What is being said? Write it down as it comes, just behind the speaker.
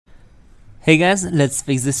Hey guys, let's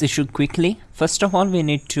fix this issue quickly. First of all, we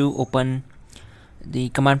need to open the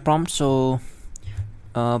command prompt. So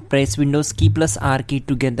press Windows key plus R key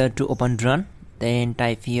together to open run. Then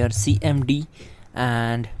type here cmd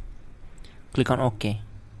and click on OK.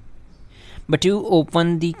 But you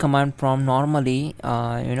open the command prompt normally,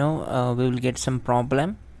 we will get some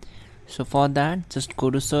problem. So for that, just go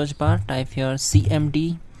to search bar, type here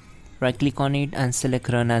cmd, right click on it and select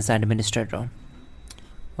run as administrator.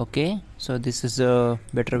 Okay, so this is a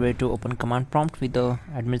better way to open command prompt with the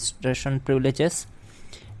administration privileges.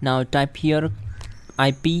 Now type here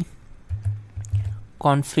ip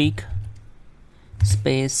config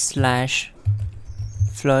space slash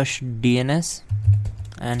flush DNS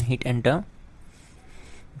and hit enter.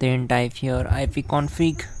 Then type here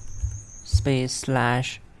ipconfig space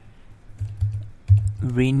slash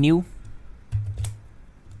renew.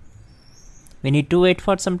 We need to wait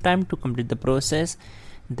for some time to complete the process.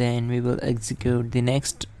 Then we will execute the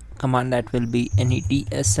next command, that will be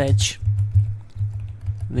netsh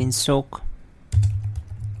winsock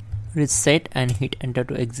reset and hit enter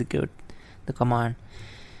to execute the command.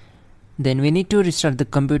 Then we need to restart the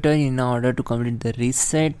computer in order to complete the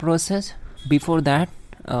reset process. Before that,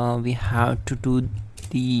 we have to do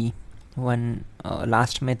the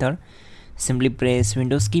last method. Simply press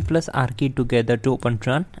Windows key plus R key together to open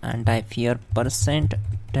run and type here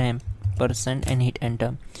 %temp% and hit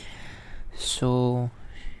enter. So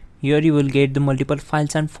here you will get the multiple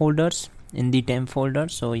files and folders in the temp folder.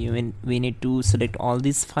 So we need to select all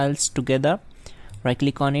these files together, right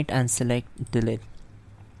click on it and select delete.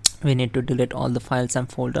 We need to delete all the files and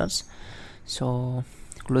folders. So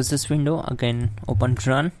close this window, again open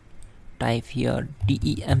run, type here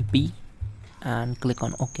temp and click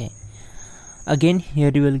on OK. Again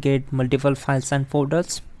here you will get multiple files and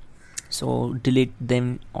folders, so delete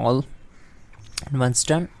them all. And once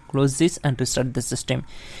done, close this and restart the system.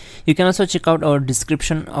 You can also check out our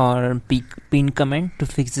description or pin comment to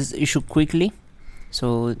fix this issue quickly,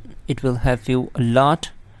 so it will help you a lot.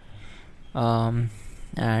 And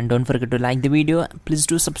don't forget to like the video. Please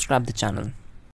do subscribe the channel.